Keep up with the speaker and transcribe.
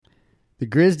The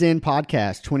Grizz Den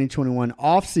Podcast 2021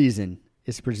 offseason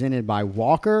is presented by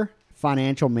Walker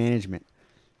Financial Management.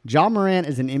 Ja Morant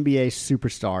is an NBA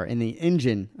superstar and the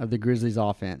engine of the Grizzlies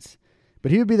offense.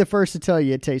 But he would be the first to tell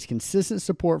you it takes consistent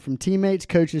support from teammates,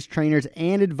 coaches, trainers,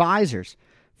 and advisors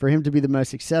for him to be the most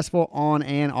successful on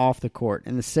and off the court.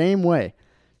 In the same way,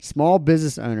 small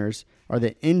business owners are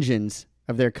the engines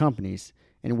of their companies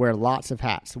and wear lots of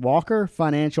hats. Walker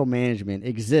Financial Management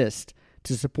exists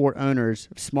to support owners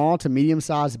of small to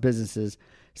medium-sized businesses,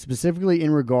 specifically in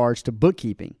regards to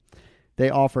bookkeeping. They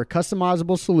offer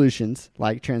customizable solutions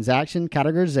like transaction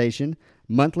categorization,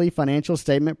 monthly financial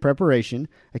statement preparation,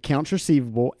 accounts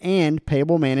receivable, and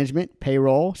payable management,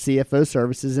 payroll, CFO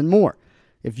services, and more.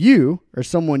 If you or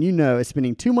someone you know is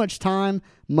spending too much time,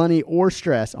 money, or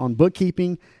stress on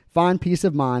bookkeeping, find peace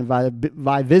of mind by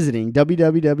visiting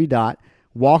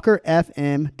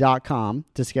www.walkerfm.com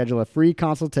to schedule a free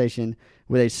consultation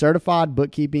with a certified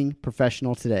bookkeeping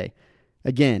professional today.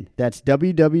 Again, that's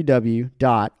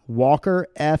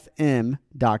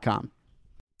www.walkerfm.com.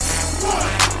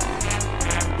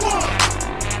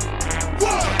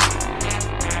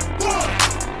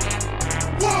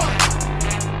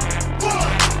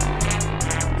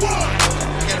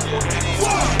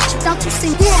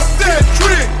 Walk that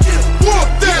trick, walk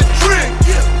that trick,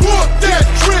 walk that trick, walk that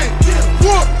trick,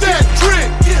 walk that trick,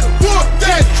 walk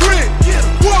that trick,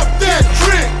 walk that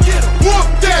trick, walk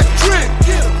that trick,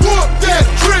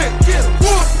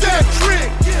 walk that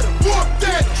trick, walk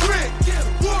that trick,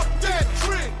 walk that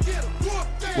trick,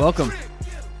 walk that. Welcome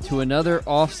to another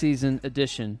off-season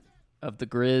edition of the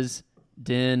Grizz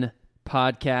Den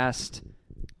Podcast.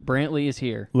 Brantley is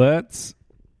here. Let's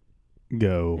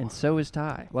go. And so is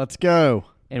Ty. Let's go.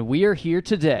 And we are here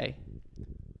today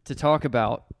to talk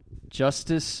about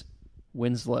Justice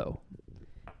Winslow.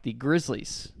 The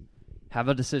Grizzlies have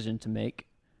a decision to make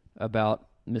about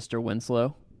Mr.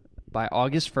 Winslow. By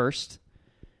August 1st,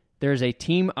 there's a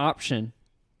team option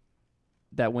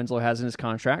that Winslow has in his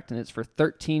contract, and it's for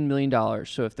 $13 million.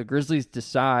 So if the Grizzlies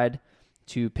decide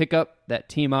to pick up that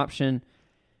team option,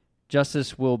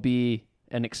 Justice will be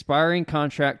an expiring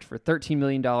contract for $13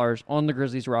 million on the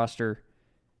Grizzlies roster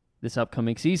this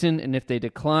upcoming season. And if they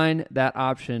decline that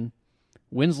option,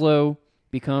 Winslow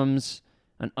becomes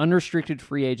an unrestricted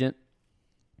free agent.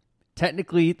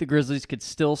 Technically, the Grizzlies could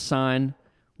still sign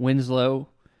Winslow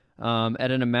at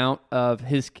an amount of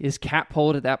his cap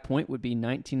hold at that point would be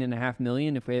 $19.5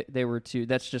 million. If they were to,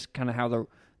 that's just kind of how the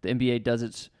NBA does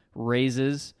its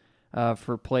raises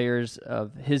for players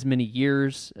of his many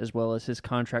years as well as his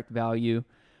contract value.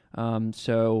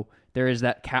 So there is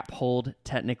that cap hold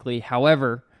technically.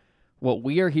 However, what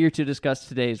we are here to discuss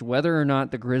today is whether or not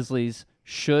the Grizzlies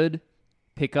should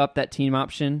pick up that team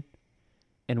option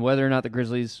and whether or not the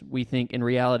Grizzlies, we think, in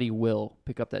reality will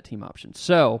pick up that team option.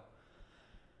 So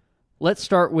let's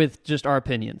start with just our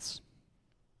opinions.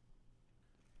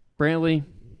 Brantley?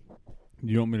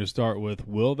 You want me to start with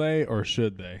will they or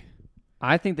should they?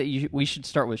 I think that we should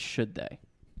start with should they.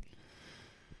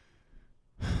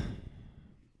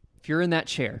 If you're in that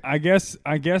chair. I guess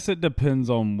it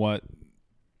depends on what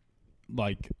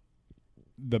like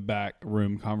the back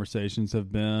room conversations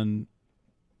have been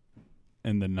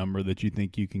and the number that you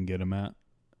think you can get them at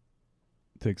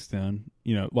to extend.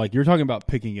 You know, like you're talking about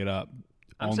picking it up.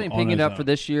 I'm saying picking it up for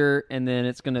this year, and then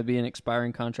it's going to be an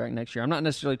expiring contract next year. I'm not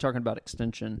necessarily talking about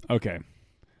extension. Okay.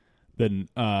 Then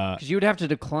because you would have to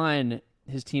decline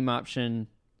his team option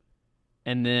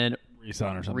and then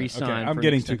resign or something. Resign. Okay, I'm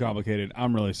getting too complicated.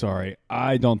 I'm really sorry.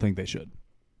 I don't think they should.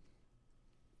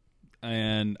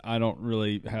 And I don't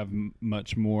really have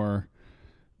much more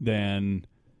than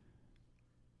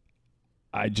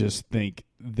I just think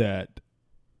that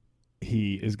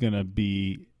he is going to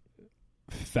be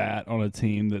fat on a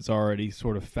team that's already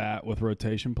sort of fat with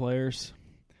rotation players.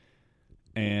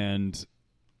 And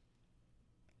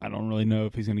I don't really know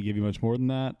if he's going to give you much more than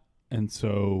that. And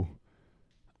so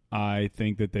I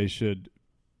think that they should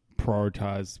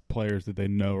prioritize players that they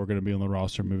know are going to be on the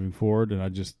roster moving forward. And I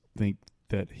just think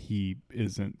that he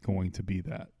isn't going to be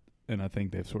that. And I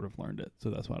think they've sort of learned it. So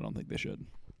that's why I don't think they should.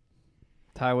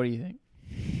 Ty, what do you think?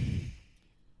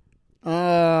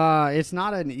 It's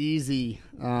not an easy,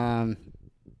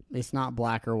 it's not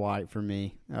black or white for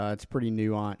me. It's pretty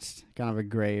nuanced, kind of a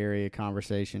gray area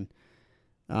conversation.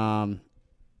 The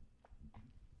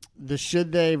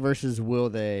should they versus will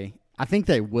they, I think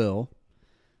they will.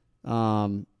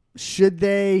 Should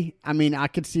they? I mean, I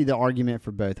could see the argument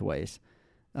for both ways.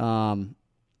 The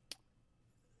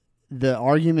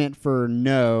argument for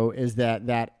no is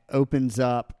that opens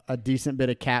up a decent bit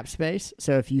of cap space.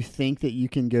 So if you think that you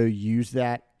can go use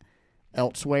that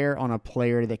elsewhere on a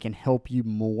player that can help you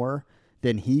more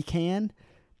than he can,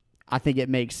 I think it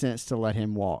makes sense to let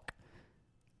him walk.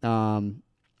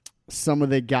 Some of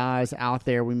the guys out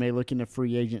there, we may look into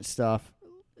free agent stuff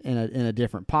in a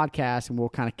different podcast, and we'll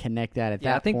kind of connect that at that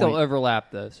point. I think they'll overlap,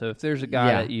 though. So if there's a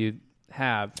guy that you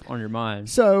have on your mind,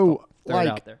 so throw it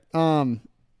out there.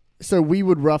 So we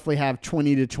would roughly have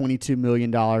 $20 to $22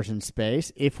 million in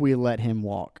space if we let him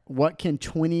walk. What can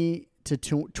 $20 to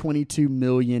 $22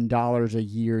 million a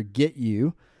year get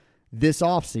you this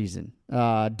offseason?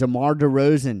 DeMar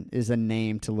DeRozan is a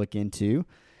name to look into.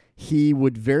 He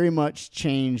would very much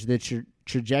change the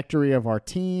trajectory of our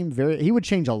team. He would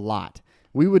change a lot.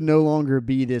 We would no longer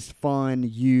be this fun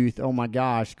youth, oh my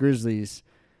gosh, Grizzlies,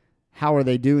 how are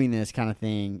they doing this kind of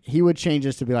thing. He would change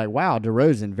us to be like, wow,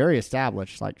 DeRozan, very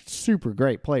established, like super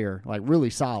great player, like really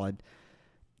solid.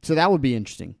 So that would be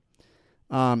interesting.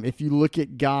 If you look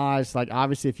at guys, like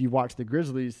obviously if you watch the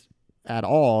Grizzlies at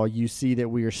all, you see that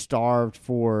we are starved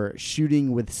for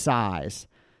shooting with size.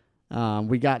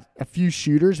 We got a few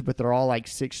shooters, but they're all like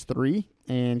 6'3",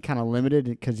 and kind of limited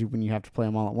because when you have to play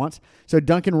them all at once. So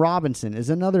Duncan Robinson is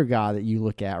another guy that you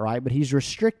look at, right? But he's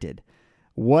restricted.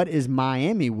 What is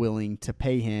Miami willing to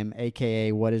pay him,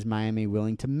 a.k.a. what is Miami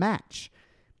willing to match?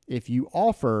 If you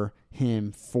offer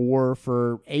him 4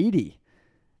 for $80,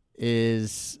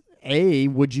 is A,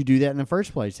 would you do that in the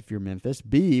first place if you're Memphis?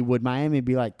 B, would Miami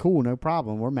be like, cool, no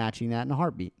problem, we're matching that in a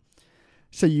heartbeat?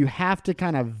 So you have to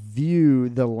kind of view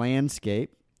the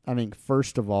landscape, I think,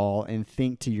 first of all, and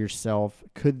think to yourself,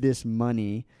 could this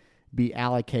money be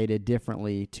allocated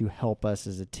differently to help us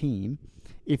as a team?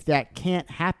 If that can't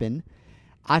happen,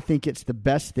 I think it's the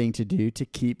best thing to do to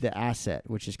keep the asset,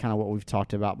 which is kind of what we've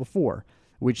talked about before,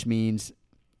 which means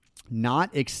not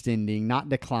extending, not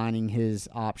declining his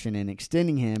option and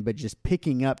extending him, but just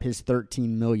picking up his $13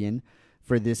 million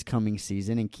for this coming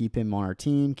season and keep him on our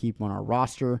team, keep him on our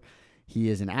roster. He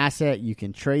is an asset. You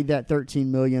can trade that $13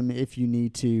 million if you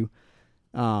need to.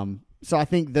 So I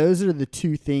think those are the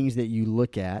two things that you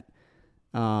look at.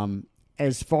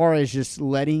 As far as just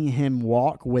letting him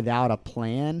walk without a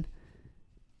plan,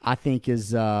 I think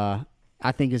is going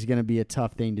to be a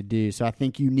tough thing to do. So I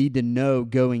think you need to know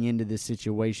going into this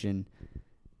situation,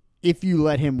 if you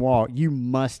let him walk, you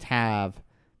must have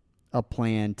a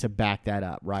plan to back that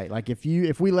up, right? Like if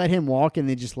we let him walk and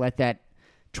then just let that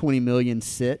 $20 million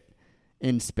sit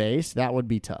in space, that would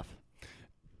be tough.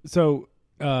 So,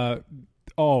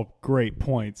 all great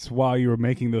points. While you were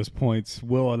making those points,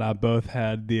 Will and I both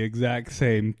had the exact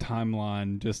same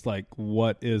timeline, just like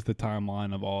what is the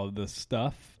timeline of all of this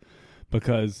stuff?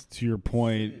 Because to your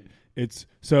point, it's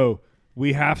so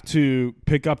we have to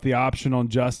pick up the option on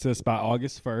Justice by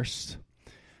August 1st,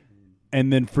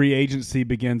 and then free agency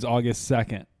begins August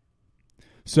 2nd.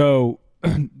 So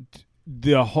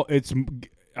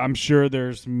I'm sure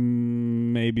there's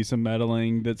maybe some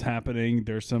meddling that's happening.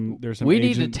 There's some we need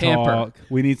agent to tamper. talk.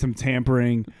 We need some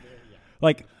tampering.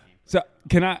 Like, so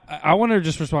can I want to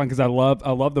just respond because I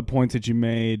love the points that you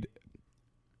made.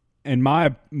 And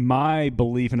my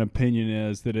belief and opinion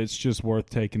is that it's just worth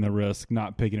taking the risk,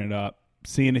 not picking it up,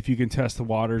 seeing if you can test the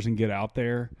waters and get out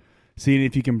there, seeing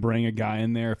if you can bring a guy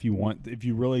in there if you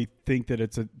really think that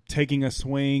it's taking a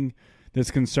swing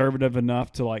that's conservative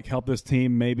enough to like help this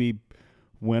team maybe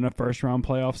win a first round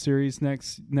playoff series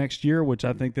next year, which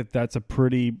I think that's a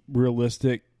pretty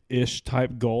realistic-ish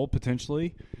type goal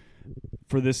potentially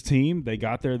for this team. They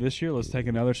got there this year. Let's take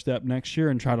another step next year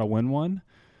and try to win one.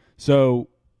 So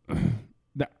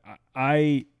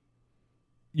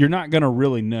you're not going to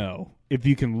really know if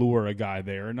you can lure a guy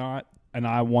there or not, and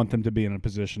I want them to be in a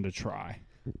position to try.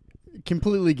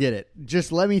 Completely get it.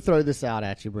 Just let me throw this out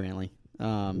at you, Brantley.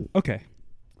 Okay.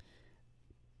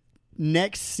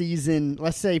 Next season,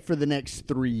 let's say for the next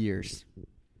 3 years,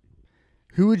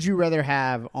 who would you rather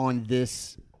have on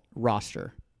this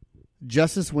roster?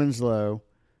 Justice Winslow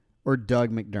or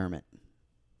Doug McDermott?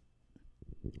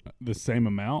 The same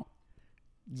amount?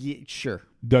 Yeah, sure.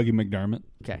 Dougie McDermott.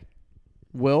 Okay.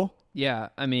 Will? Yeah,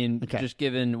 I mean, just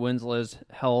given Winslow's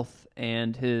health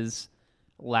and his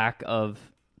lack of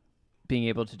being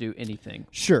able to do anything.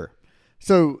 Sure.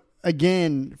 So,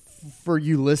 again, for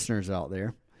you listeners out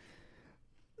there,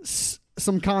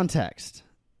 some context.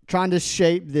 Trying to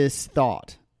shape this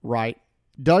thought, right?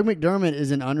 Doug McDermott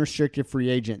is an unrestricted free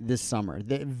agent this summer.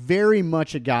 Very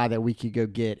much a guy that we could go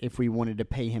get if we wanted to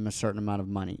pay him a certain amount of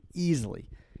money, easily,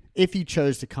 if he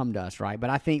chose to come to us, right?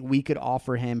 But I think we could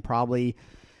offer him probably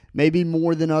maybe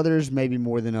more than others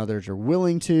are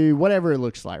willing to, whatever it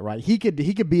looks like, right? He could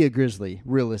be a Grizzly,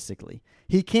 realistically.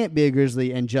 He can't be a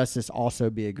Grizzly and Justice also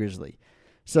be a Grizzly.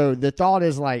 So the thought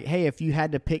is like, hey, if you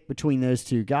had to pick between those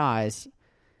two guys,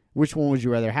 which one would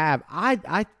you rather have?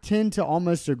 I tend to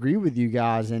almost agree with you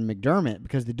guys in McDermott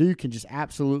because the dude can just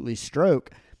absolutely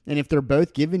stroke. And if they're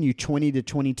both giving you 20 to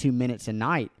 22 minutes a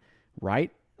night,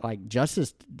 right? Like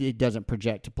Justice doesn't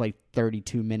project to play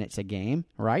 32 minutes a game,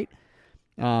 right?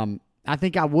 I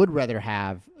think I would rather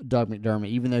have Doug McDermott,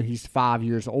 even though he's 5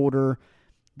 years older.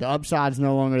 The upside's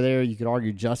no longer there. You could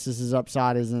argue Justice's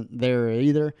upside isn't there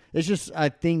either. It's just a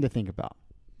thing to think about.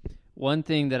 One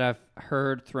thing that I've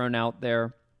heard thrown out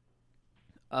there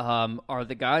are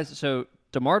the guys. So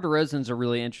DeMar DeRozan's a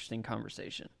really interesting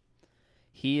conversation.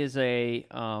 He is a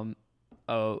like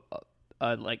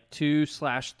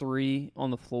 2/3 on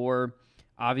the floor,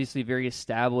 obviously very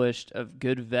established, a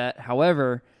good vet.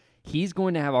 However, he's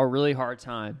going to have a really hard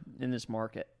time in this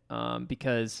market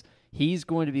because he's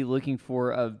going to be looking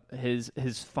for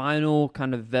his final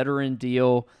kind of veteran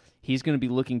deal. He's going to be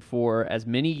looking for as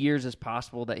many years as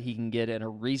possible that he can get at a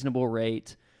reasonable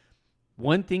rate.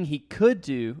 One thing he could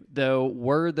do, though,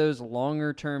 were those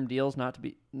longer-term deals not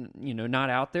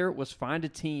out there, was find a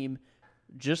team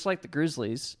just like the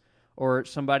Grizzlies or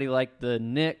somebody like the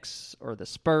Knicks or the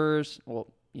Spurs. Well,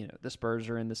 the Spurs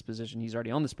are in this position. He's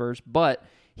already on the Spurs, but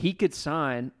he could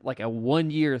sign like a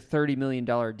 1-year, $30 million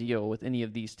deal with any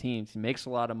of these teams. He makes a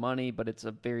lot of money, but it's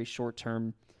a very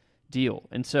short-term deal.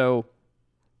 And so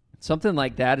something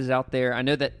like that is out there. I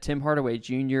know that Tim Hardaway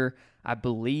Jr., I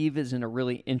believe, is in a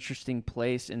really interesting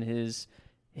place in his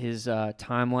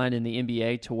timeline in the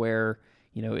NBA to where,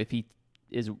 if he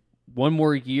is one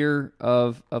more year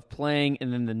of playing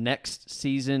and then the next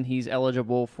season he's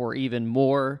eligible for even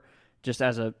more, just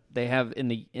as they have in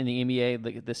the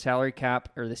NBA, the salary cap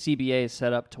or the CBA is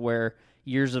set up to where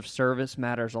years of service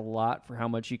matters a lot for how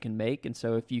much you can make. And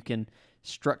so if you can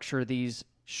structure these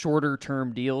shorter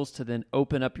term deals to then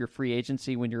open up your free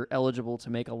agency when you're eligible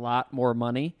to make a lot more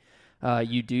money,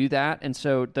 you do that. And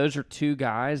so those are two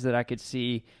guys that I could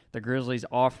see the Grizzlies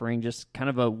offering just kind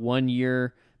of a 1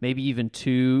 year, maybe even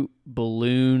 2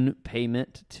 balloon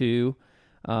payment to.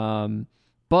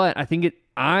 But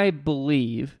I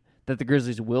believe that the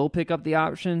Grizzlies will pick up the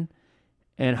option,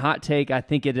 and hot take, I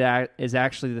think it is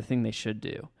actually the thing they should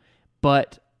do,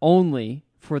 but only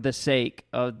for the sake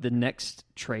of the next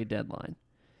trade deadline,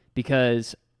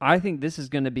 because I think this is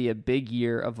going to be a big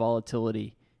year of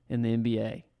volatility in the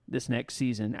NBA this next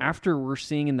season. After we're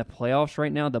seeing in the playoffs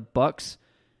right now, the Bucks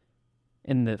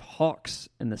and the Hawks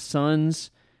and the Suns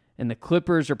and the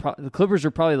Clippers are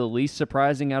probably the least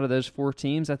surprising out of those 4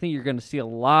 teams. I think you're going to see a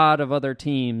lot of other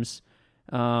teams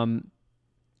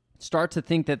start to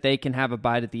think that they can have a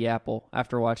bite at the apple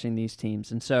after watching these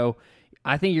teams. And so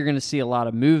I think you're going to see a lot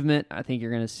of movement. I think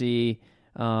you're going to see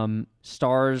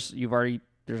stars.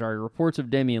 There's already reports of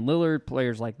Damian Lillard,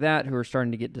 players like that who are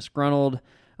starting to get disgruntled.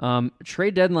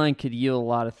 Trade deadline could yield a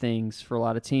lot of things for a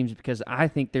lot of teams because I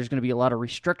think there's going to be a lot of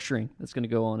restructuring that's going to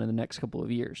go on in the next couple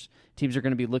of years. Teams are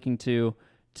going to be looking to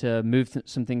move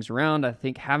some things around. I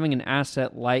think having an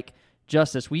asset like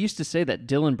Justice, we used to say that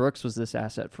Dillon Brooks was this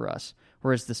asset for us,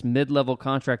 whereas this mid-level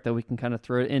contract that we can kind of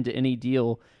throw into any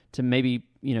deal to maybe,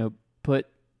 put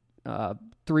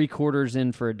 3/4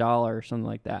 in for $1 or something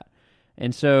like that.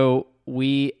 And so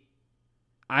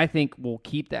I think we'll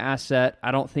keep the asset.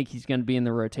 I don't think he's going to be in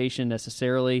the rotation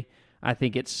necessarily. I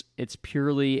think it's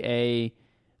purely a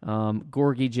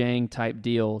Gorgie Jang type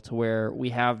deal to where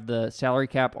we have the salary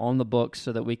cap on the books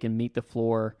so that we can meet the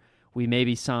floor. We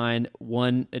maybe sign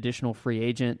one additional free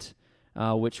agent,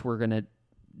 which we're going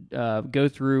to go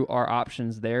through our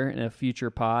options there in a future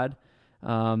pod.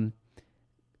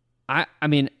 I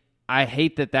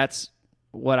hate that that's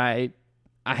what I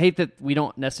hate that we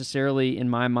don't necessarily, in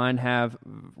my mind, have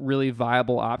really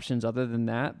viable options other than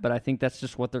that, but I think that's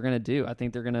just what they're going to do. I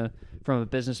think they're going to, from a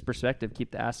business perspective,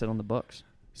 keep the asset on the books.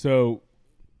 So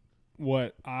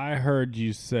what I heard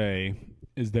you say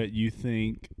is that you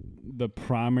think the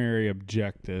primary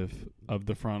objective of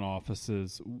the front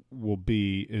offices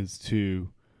is to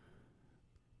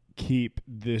keep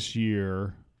this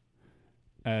year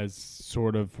as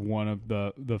sort of one of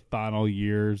the final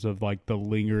years of like the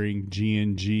lingering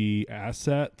G&G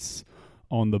assets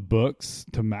on the books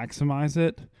to maximize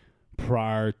it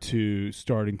prior to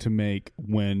starting to make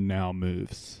win-now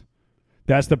moves.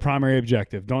 That's the primary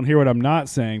objective. Don't hear what I'm not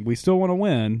saying. We still want to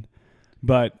win,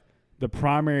 but the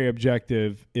primary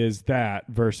objective is that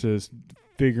versus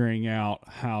figuring out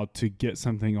how to get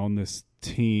something on this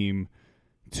team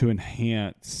to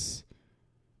enhance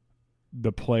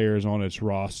the players on its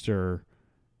roster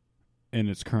in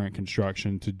its current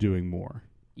construction to doing more.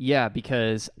 Yeah,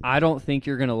 because I don't think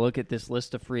you're going to look at this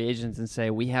list of free agents and say,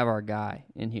 we have our guy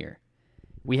in here.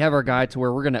 we have our guy to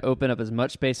where we're going to open up as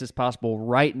much space as possible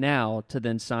right now to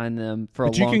then sign them for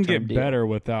But a you long-term can get deal. better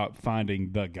without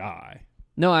finding the guy.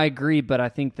 No, I agree, but I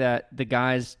think that the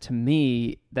guys, to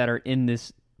me, that are in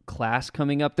this class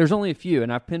coming up, there's only a few,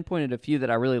 and I've pinpointed a few that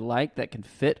I really like that can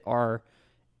fit our,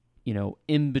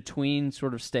 in-between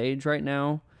sort of stage right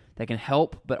now, that can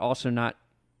help, but also not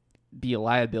be a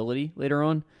liability later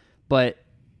on. But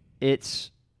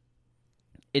it's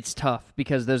tough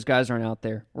because those guys aren't out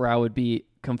there where I would be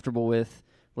comfortable with,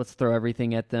 let's throw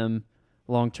everything at them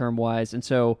long-term wise. And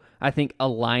so I think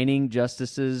aligning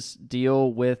Justice's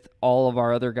deal with all of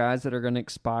our other guys that are going to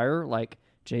expire, like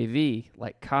JV,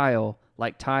 like Kyle,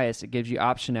 like Tyus, it gives you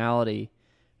optionality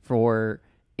for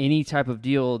any type of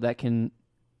deal that can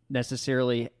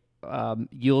necessarily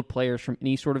yield players from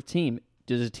any sort of team.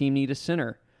 Does a team need a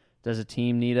center? Does a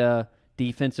team need a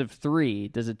defensive 3?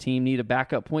 Does a team need a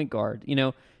backup point guard?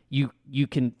 You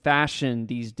can fashion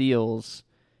these deals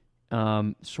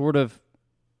sort of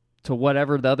to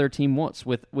whatever the other team wants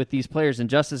with these players. And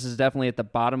Justice is definitely at the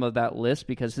bottom of that list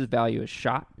because his value is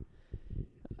shot.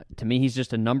 To me, he's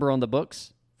just a number on the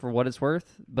books for what it's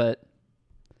worth, but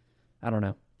I don't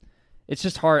know. It's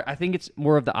just hard. I think it's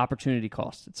more of the opportunity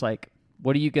cost. It's like,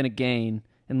 what are you going to gain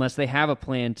unless they have a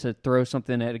plan to throw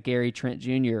something at a Gary Trent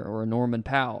Jr. or a Norman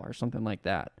Powell or something like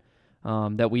that,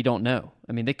 that we don't know.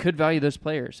 I mean, they could value those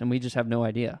players, and we just have no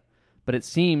idea. But it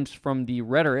seems from the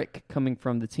rhetoric coming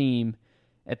from the team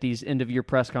at these end-of-year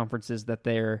press conferences that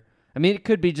it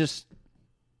could be just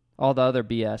all the other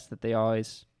BS that they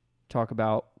always talk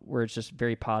about where it's just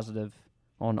very positive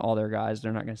on all their guys.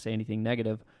 They're not going to say anything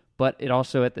negative. But it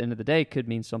also, at the end of the day, could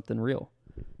mean something real.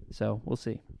 So we'll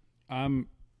see.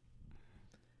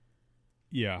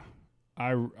 Yeah.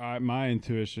 My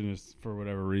intuition is, for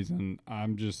whatever reason,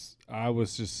 I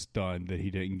was just stunned that he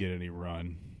didn't get any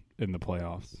run in the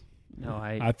playoffs. No,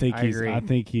 I agree. agree. I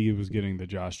think he was getting the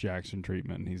Josh Jackson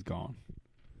treatment, and he's gone.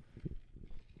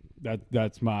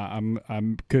 That's my.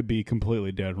 I could be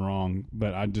completely dead wrong,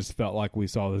 but I just felt like we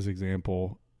saw this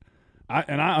example. I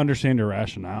understand the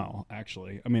rationale.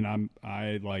 Actually, I mean,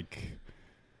 I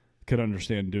could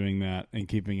understand doing that and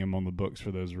keeping him on the books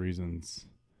for those reasons.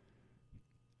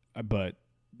 But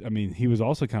I mean, he was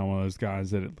also kind of one of those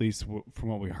guys that, at least from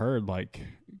what we heard, like,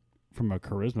 from a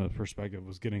charisma perspective,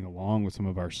 was getting along with some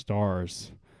of our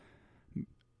stars.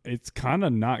 It's kind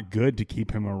of not good to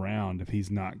keep him around if he's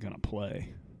not going to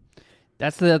play.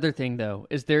 That's the other thing, though,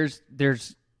 is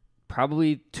there's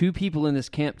probably 2 people in this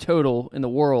camp total in the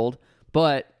world,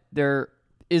 but there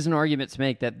is an argument to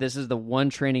make that this is the one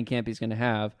training camp he's going to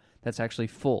have that's actually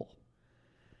full.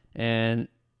 And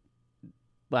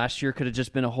last year could have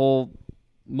just been a whole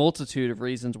multitude of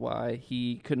reasons why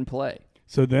he couldn't play.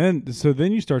 So then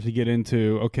you start to get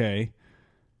into, okay,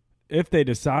 if they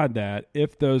decide that,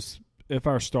 if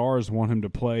our stars want him to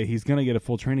play, he's going to get a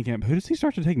full training camp. Who does he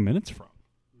start to take minutes from?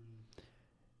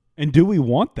 And do we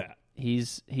want that?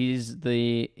 He's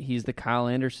the Kyle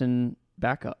Anderson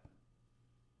backup.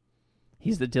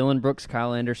 He's the Dylan Brooks,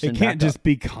 Kyle Anderson. It can't backup. just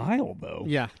be Kyle, though.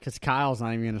 Yeah, because Kyle's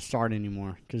not even going to start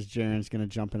anymore because Jaren's going to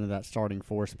jump into that starting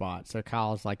 4 spot. So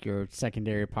Kyle's like your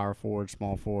secondary power forward,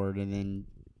 small forward, and then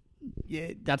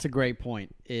that's a great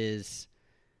point. Is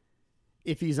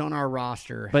if he's on our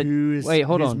roster, But whose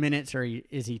hold on. minutes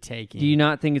is he taking? Do you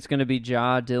not think it's going to be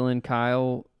Ja, Dylan,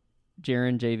 Kyle,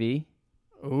 Jaren, JV?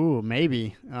 Ooh,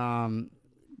 maybe. Dylan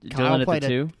at the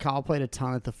 2? Kyle played a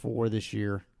ton at the 4 this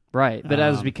year. Right, but that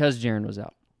was because Jaren was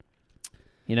out.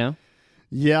 You know?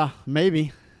 Yeah,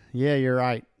 maybe. Yeah, you're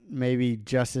right. Maybe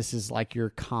Justice is like your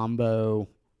combo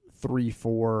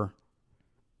 3-4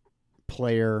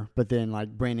 player, but then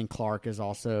like Brandon Clark is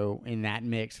also in that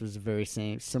mix, was a very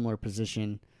similar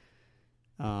position.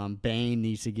 Bain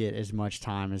needs to get as much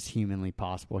time as humanly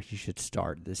possible. He should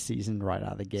start this season right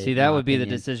out of the gate. See, that would be the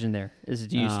decision there. Is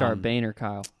do you start Bain or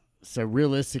Kyle? So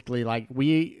realistically,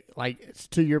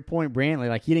 to your point, Brantley,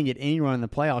 like he didn't get any run in the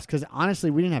playoffs because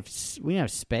honestly, we didn't have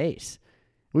space.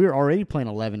 We were already playing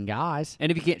 11 guys,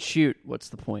 and if you can't shoot, what's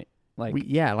the point?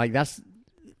 That's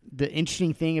the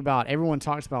interesting thing about everyone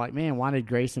talks about. Like, man, why did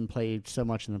Grayson play so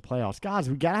much in the playoffs? Guys,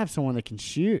 we gotta have someone that can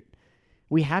shoot.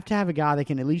 We have to have a guy that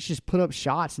can at least just put up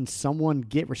shots and someone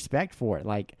get respect for it.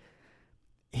 Like,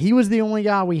 he was the only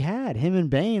guy we had. Him and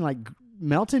Bain, like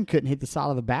Melton couldn't hit the side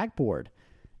of the backboard.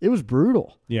 It was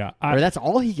brutal. Yeah. Or that's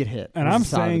all he could hit. And I'm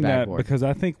saying that because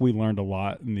I think we learned a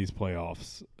lot in these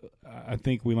playoffs. I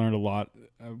think we learned a lot.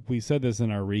 We said this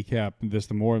in our recap. This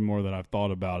the more and more that I've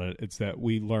thought about it, it's that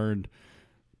we learned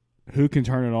who can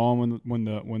turn it on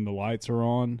when the lights are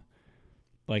on,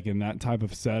 like in that type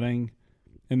of setting.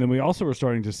 And then we also were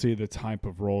starting to see the type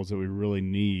of roles that we really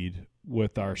need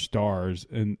with our stars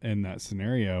in that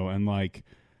scenario. And like,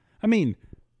 I mean,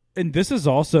 and this is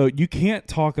also, you can't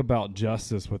talk about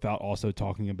Justice without also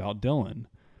talking about Dillon.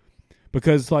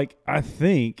 Because, like, I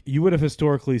think you would have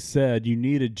historically said you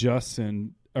needed Justice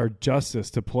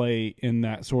to play in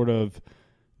that sort of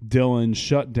Dillon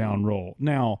shutdown role.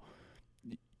 Now,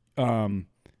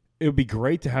 it would be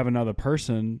great to have another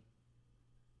person,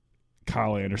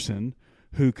 Kyle Anderson,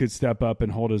 who could step up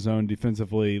and hold his own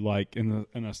defensively, like in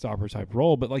a stopper type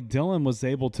role. But like Dillon was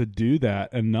able to do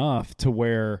that enough to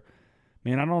where,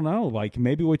 man, I don't know, like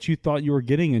maybe what you thought you were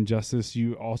getting in Justice,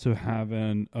 you also have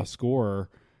in a scorer.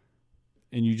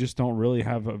 And you just don't really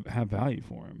have value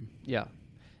for him. Yeah,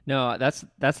 no, that's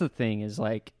the thing is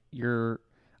like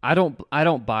I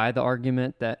don't buy the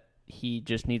argument that he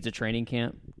just needs a training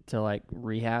camp to like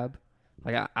rehab.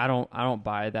 Like I don't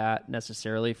buy that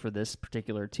necessarily for this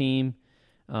particular team,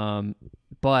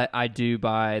 but I do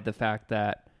buy the fact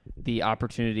that the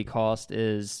opportunity cost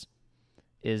is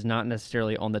not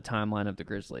necessarily on the timeline of the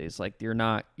Grizzlies. Like you're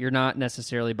not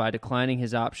necessarily, by declining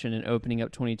his option and opening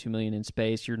up $22 million in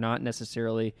space, you're not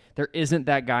necessarily, there isn't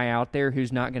that guy out there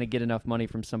who's not going to get enough money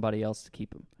from somebody else to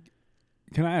keep him.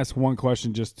 Can I ask one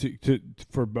question just to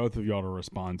for both of y'all to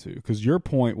respond to? Because your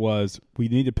point was we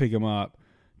need to pick him up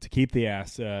to keep the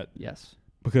asset. Yes.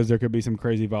 Because there could be some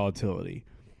crazy volatility.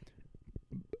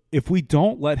 If we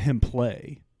don't let him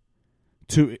play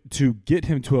to get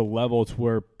him to a level to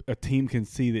where a team can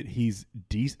see that he's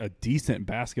a decent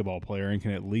basketball player and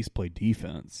can at least play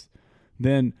defense,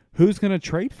 then who's going to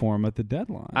trade for him at the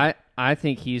deadline? I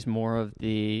think he's more of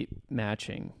the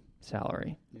matching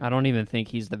salary. I don't even think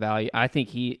he's the value. I think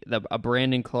a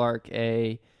Brandon Clark,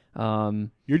 you're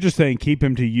just saying keep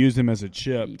him to use him as a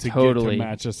chip to totally get to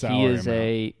match a salary. He is amount.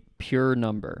 A pure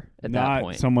number at that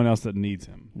point. Not someone else that needs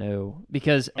him. No,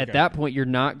 because at that point you're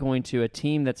not going to, a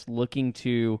team that's looking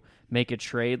to make a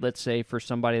trade, let's say for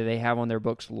somebody they have on their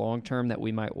books long-term that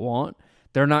we might want,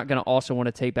 they're not going to also want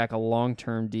to take back a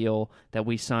long-term deal that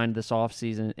we signed this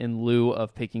offseason in lieu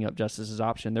of picking up Justice's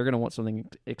option. They're going to want something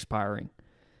expiring.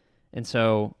 And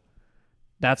so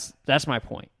that's my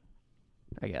point,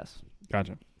 I guess.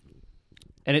 Gotcha.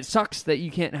 And it sucks that you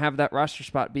can't have that roster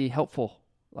spot be helpful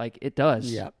like it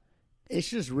does. Yeah. It's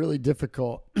just really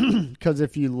difficult because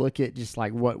if you look at just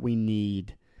like what we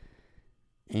need,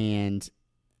 and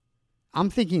I'm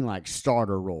thinking like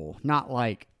starter role, not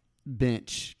like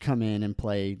bench come in and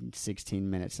play 16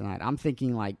 minutes a night. I'm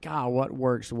thinking like, God, what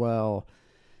works well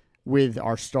with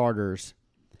our starters?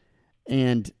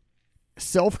 And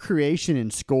self-creation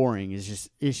and scoring is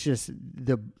just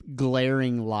the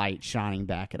glaring light shining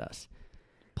back at us.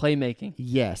 Playmaking.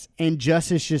 Yes, and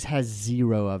Justice just has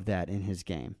zero of that in his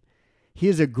game. He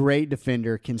is a great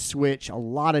defender, can switch a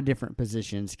lot of different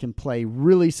positions, can play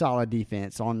really solid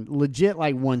defense on legit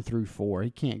like 1 through 4.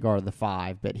 He can't guard the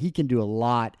 5, but he can do a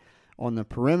lot on the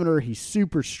perimeter. He's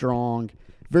super strong,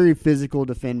 very physical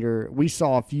defender. We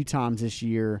saw a few times this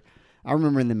year. I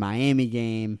remember in the Miami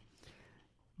game,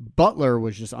 Butler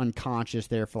was just unconscious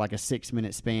there for like a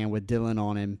 6-minute span with Dillon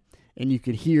on him, and you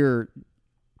could hear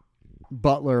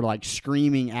Butler like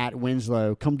screaming at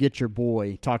Winslow, come get your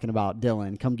boy, talking about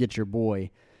Dillon, come get your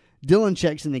boy. Dillon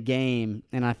checks in the game,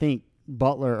 and I think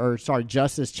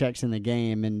Justice checks in the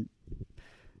game, and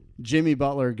Jimmy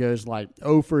Butler goes like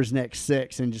 0 for his next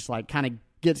 6 and just like kind of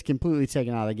gets completely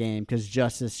taken out of the game because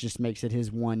Justice just makes it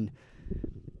his one.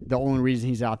 The only reason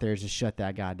he's out there is to shut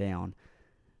that guy down.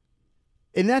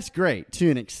 And that's great to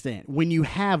an extent. When you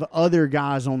have other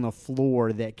guys on the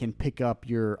floor that can pick up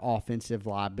your offensive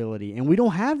liability, and we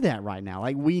don't have that right now.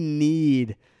 Like, we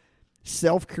need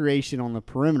self-creation on the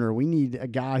perimeter. We need a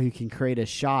guy who can create a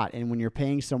shot, and when you're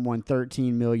paying someone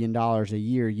 $13 million a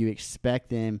year, you expect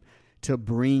them to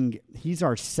bring – he's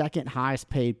our second highest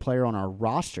paid player on our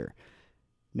roster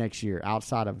next year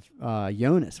outside of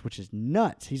Jonas, which is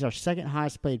nuts. He's our second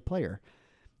highest paid player.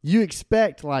 You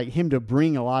expect like him to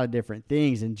bring a lot of different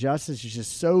things, and Justice is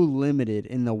just so limited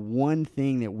in the one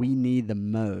thing that we need the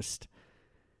most.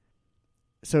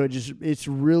 So it's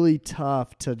really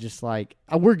tough to just like,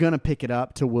 we're going to pick it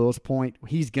up. To Will's point,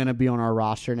 he's going to be on our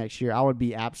roster next year. I would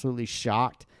be absolutely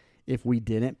shocked if we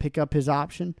didn't pick up his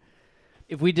option.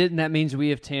 If we didn't, that means we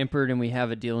have tampered and we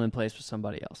have a deal in place with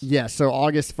somebody else. Yeah, so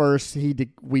August 1st,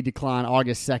 we decline.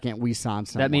 August 2nd, we sign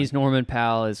someone. That means Norman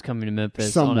Powell is coming to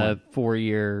Memphis on a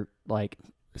 4-year, like,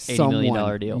 $80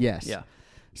 million deal. Yes. Yeah.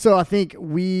 So I think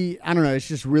I don't know, it's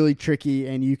just really tricky,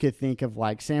 and you could think of,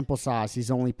 like, sample size.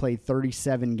 He's only played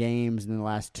 37 games in the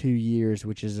last 2 years,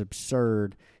 which is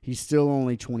absurd. He's still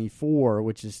only 24,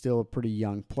 which is still a pretty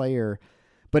young player.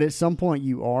 But at some point,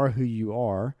 you are who you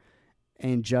are.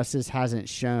 and Justice hasn't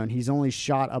shown. He's only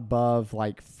shot above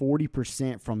like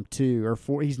 40% from two,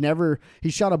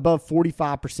 he's shot above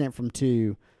 45% from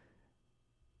two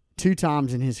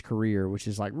times in his career, which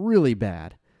is like really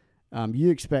bad.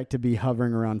 You expect to be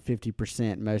hovering around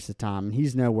 50% most of the time, and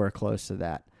he's nowhere close to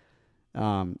that.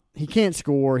 He can't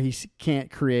score, he can't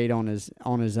create on his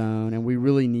own, and we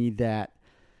really need that.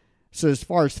 So as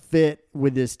far as fit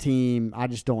with this team, I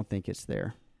just don't think it's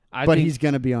there. But he's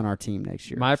going to be on our team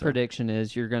next year. My prediction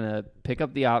is you're going to pick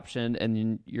up the option,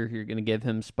 and you're going to give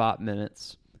him spot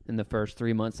minutes in the first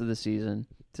 3 months of the season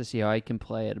to see how he can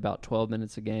play at about 12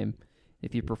 minutes a game.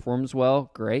 If he performs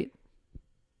well, great.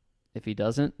 If he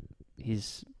doesn't,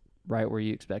 he's right where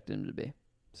you expect him to be.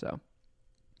 So,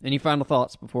 any final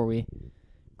thoughts before we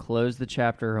close the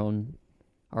chapter on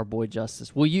our boy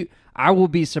Justice? I will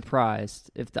be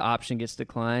surprised if the option gets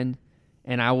declined.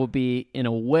 And I will be, in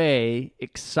a way,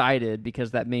 excited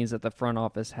because that means that the front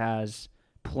office has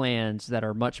plans that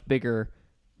are much bigger,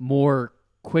 more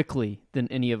quickly than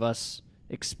any of us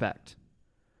expect.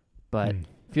 But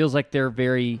feels like they're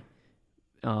very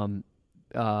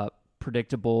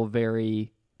predictable,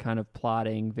 very kind of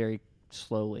plotting, very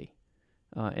slowly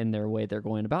in their way they're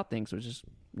going about things, which is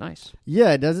nice.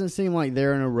 Yeah, it doesn't seem like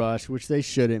they're in a rush, which they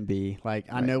shouldn't be. Like,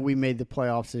 I know we made the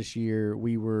playoffs this year.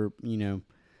 We were,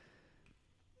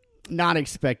 not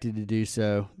expected to do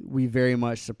so. We very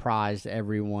much surprised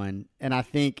everyone. And I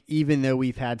think even though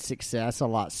we've had success a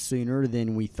lot sooner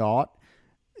than we thought,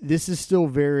 this is still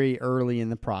very early in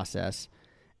the process.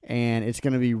 And it's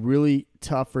going to be really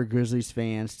tough for Grizzlies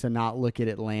fans to not look at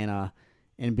Atlanta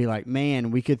and be like,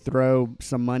 man, we could throw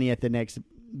some money at the next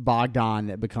Bogdan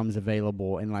that becomes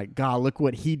available. And like, God, look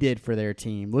what he did for their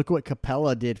team. Look what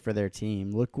Capella did for their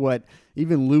team. Look what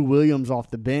even Lou Williams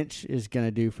off the bench is going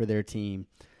to do for their team.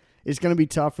 It's going to be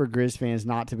tough for Grizz fans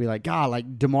not to be like, God,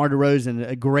 like DeMar DeRozan,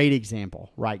 a great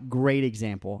example, right? Great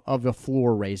example of a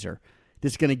floor raiser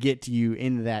that's going to get to you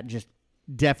into that just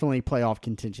definitely playoff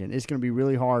contention. It's going to be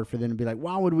really hard for them to be like,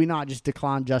 why would we not just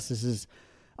decline Justice's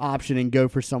option and go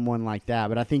for someone like that?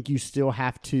 But I think you still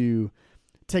have to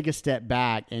take a step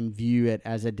back and view it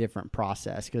as a different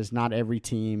process because not every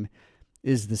team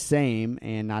is the same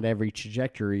and not every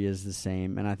trajectory is the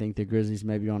same. And I think the Grizzlies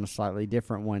may be on a slightly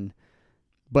different one.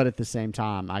 But at the same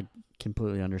time, I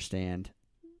completely understand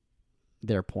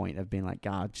their point of being like,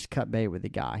 God, just cut bait with the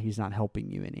guy. He's not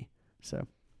helping you any. So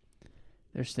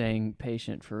they're staying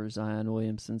patient for Zion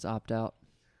Williamson's opt-out.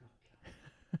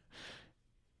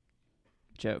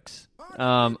 Jokes.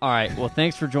 All right. Well,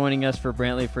 thanks for joining us for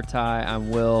Brantley for Ty.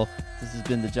 I'm Will. This has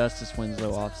been the Justice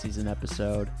Winslow off-season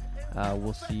episode.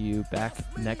 We'll see you back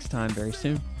next time very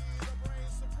soon.